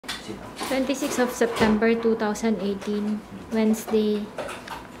sit down. 26th of September 2018, Wednesday.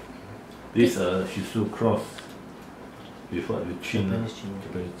 This Shih Tzu cross with what? With chin,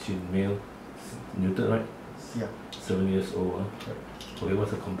 Japanese chin, male, neutered, right? Yeah. 7 years old. Right. Okay,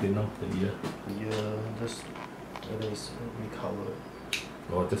 what's the complaint now? The ear? The ear, just whether it's recovered.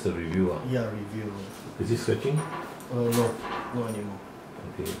 Oh, just a review. Yeah, review. Is it scratching? No, not anymore.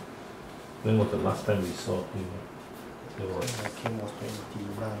 Okay. When was the last time we saw him? I came was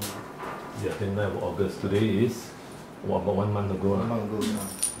 29. Yeah, 29th of August. Today is about 1 month ago. 1 month ago, yeah.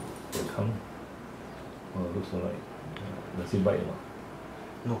 Welcome. Oh, looks alright. Does he bite or not?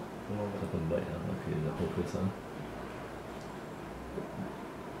 No, no. Doesn't bite. Okay, the whole face.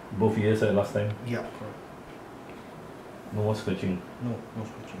 Both ears last time? Yeah, correct. No more scratching? No, no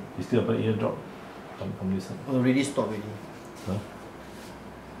scratching. You still have an ear drop? How many cents? Already stopped already. Huh?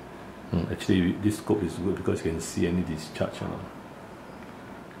 Actually, this scope is good because you can see any discharge or not.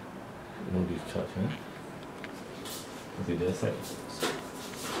 No discharge, huh? Okay, the other side.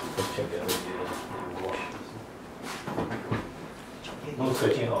 Let's check the other ear. Wash. No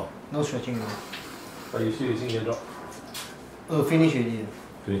scratching at all? No stretching at all. But you still using ear drop? Finish already.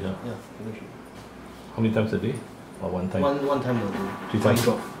 Finish, huh? Yeah, finish already. How many times a day? Or one time? One time a day. 3 times?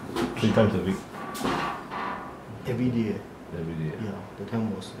 Drop. 3 times a week? Every day. Every day? Yeah, the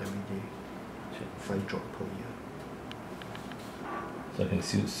time was every day. Check. 5 drop per year. So I can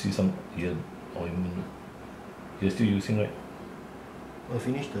see some ear ointment. You're still using, right? I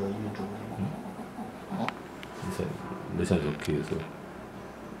finished the ear drop already. This one is okay also.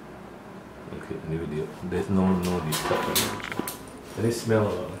 Okay, anyway, there's no discharge. Any smell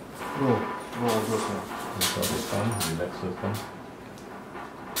or not? No odors now. No problem, relax will come.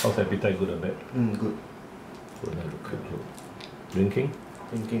 How's appetite, good or bad? Good. Good, have a quick look. Drinking?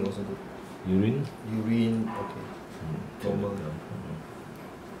 Drinking also good. Urine? Urine, okay. Normal.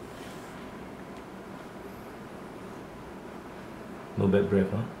 No bad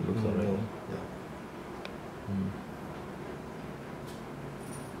breath, huh? Looks alright. No. Huh? Yeah.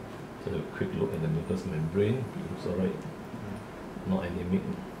 So a quick look at the mucous membrane, looks alright. Not anemic.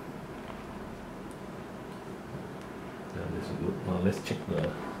 Yeah, this is good. Now let's check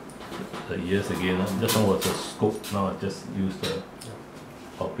the ears again. Just now was a scope, now I just use the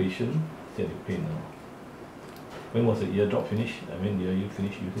palpation. See any pain now. When was the ear drop finished? I mean, the ear you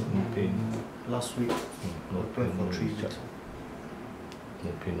finished using? No pain. Last week. No I pain, applied no for 3 discharge. weeks.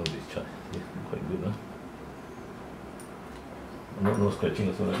 No pain, no discharge. Yeah, quite good, huh? No scratching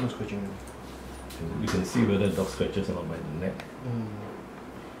also, right? No scratching. You can see whether dog scratches or not by the neck.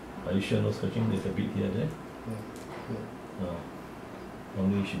 Are you sure no scratching? There's a bit here and there. Yeah.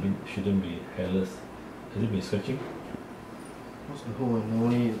 Normally shouldn't be hairless. Has it been scratching? What's the whole one?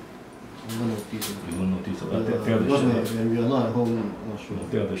 Normally, I won't notice. You won't notice. Because when we are not at home, I'm not sure.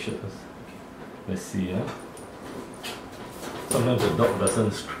 Take out the shirt first. Let's see. Sometimes the dog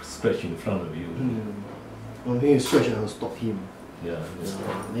doesn't scratch in front of you. When he scratch, I will stop him. Yeah.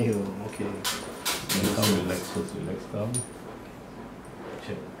 Then he will, okay. Come relax first, relax down.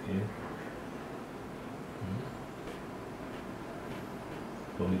 Check, okay.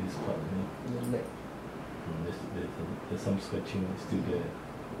 Only this part, there's some scratching still there.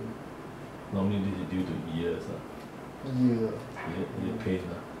 Normally this is due to ears. Ear pain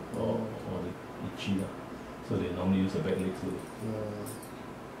or the itchy. So they normally use the back legs too.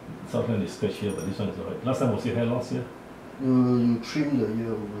 Sometimes they scratch here, but this one is alright. Last time was your hair loss here? You trim the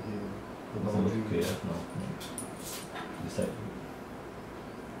ear over here. Also okay, no. This side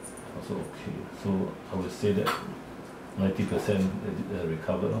also okay. So I would say that 90%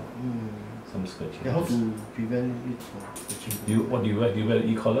 recovered. Some scratching. Yeah, how to prevent it from scratching? What do you wear? Do you wear the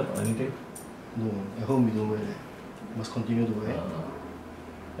e-collar or anything? No, at home we don't wear that. Must continue to wear.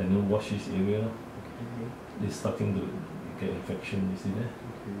 And then wash this area. It's starting to get infection, you see there?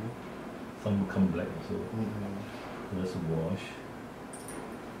 Some become black also. Let's wash.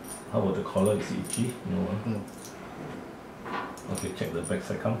 How about the collar? Is it itchy? No. Okay, check the back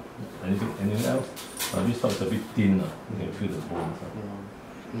side. Come. Anything else? This part is a bit thin. You can feel the bones.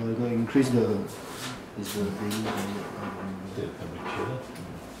 We're going to increase the daily temperature.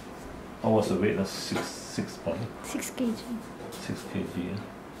 How was the weight? 6 pounds. 6 kg. 6 kg.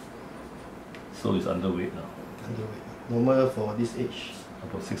 So it's underweight now. Underweight. Normal for this age.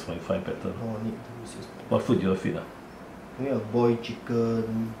 About 6.5 better. Need to be 6. What food do you feed? We have boiled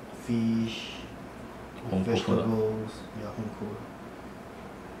chicken, fish, vegetables. Yeah, home cooked.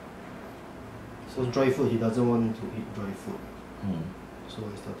 So dry food, he doesn't want to eat dry food. So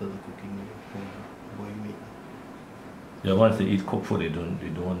I started the cooking boiled meat. Yeah, once they eat cooked food, they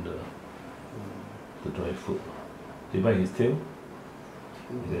don't want the dry food. They bite his tail?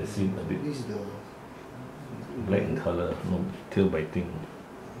 You can see a bit This is the black in color, no tail biting.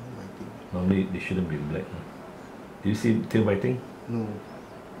 Normally they shouldn't be black. Do you see tail biting? No.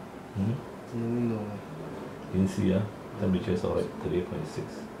 No. You can see, temperature is alright, 38.6.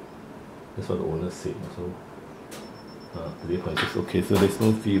 That's what the owner said. So, 38.6. Okay, so there's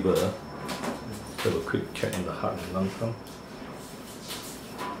no fever. Let's have a quick check on the heart and lungs now.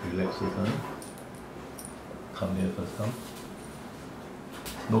 Relax first, come here first, come.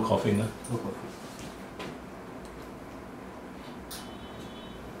 No coughing, No coffee.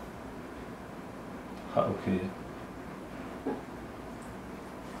 Heart okay.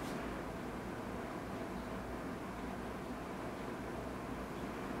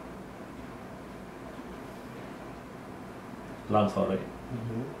 Lungs alright.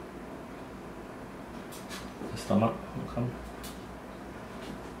 The stomach come.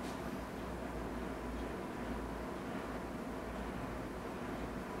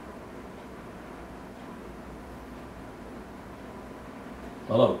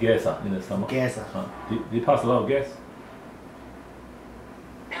 A lot of gas in the stomach. Gas Did you pass a lot of gas?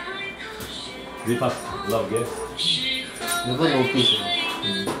 Did you pass a lot of gas? Never noticed.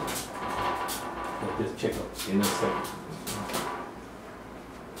 Just check out inner sac.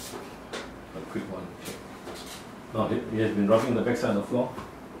 A quick one. Check. No, he has been rubbing the backside of the floor.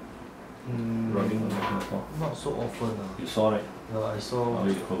 Rubbing on the backside of the floor. Not so often. You saw, right? Yeah, I saw. I'll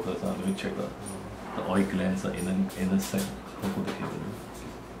you focus. Let me check the oil glands inner sac.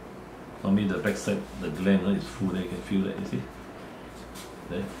 Normally the backside, the gland is full. There you can feel that. You see?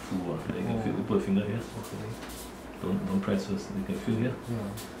 There, full. There you can feel. You put a finger here. Okay. Don't press first. You can feel here.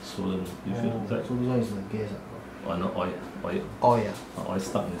 Yeah. Swollen. You feel that? So this one is the gas. Oh no, oil. Oil. Oil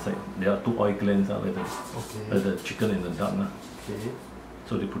stuck inside. There are two oil glands like the chicken in the duck. Okay.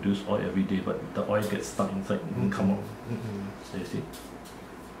 So they produce oil every day, but the oil gets stuck inside and come out. So you see?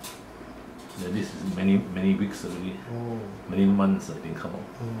 Yeah, this is many weeks already. Many months it didn't come out.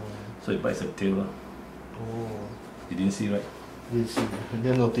 So it bites the tail. You didn't see, right? Didn't see. I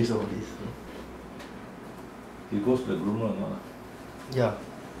didn't notice all this. You go to the groomer or not? Yeah.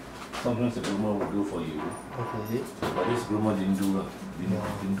 Sometimes the groomer will do for you. Okay. But this groomer didn't do.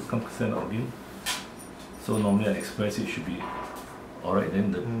 Didn't do. Come send out again. So normally I express it should be alright,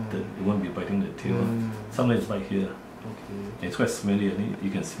 then it won't be biting the tail. Sometimes it's bite here. Okay. It's quite smelly, I think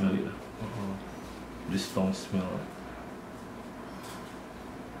you can smell it. This strong smell.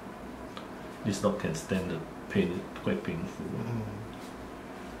 This dog can stand the pain, it's quite painful.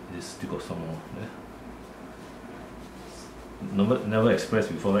 This still got some more. Never expressed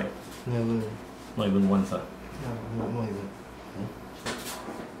before, right? Never. Not even once. Yeah, not even.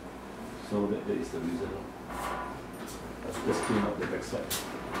 So that is the reason. Let's just clean up the backside.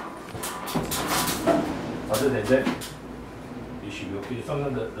 Other than that, it should be okay.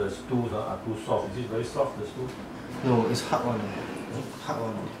 Sometimes the stools are too soft. Is it very soft, the stool? No, it's hard one. Hard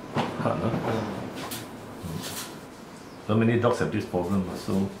one. Hard, huh? Yeah. So many dogs have this problem.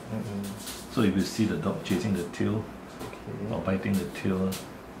 So if you see the dog chasing the tail, or biting the tail,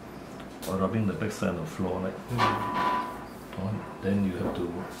 or rubbing the backside on the floor, like, then you have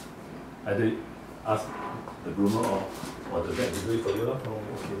to either ask the groomer or the vet to do it for you.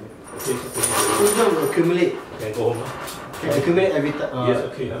 Okay. So this one will accumulate. Can go home. Can accumulate every time. Yes,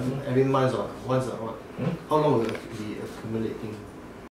 okay. Every month or once or what? How long will it be accumulating?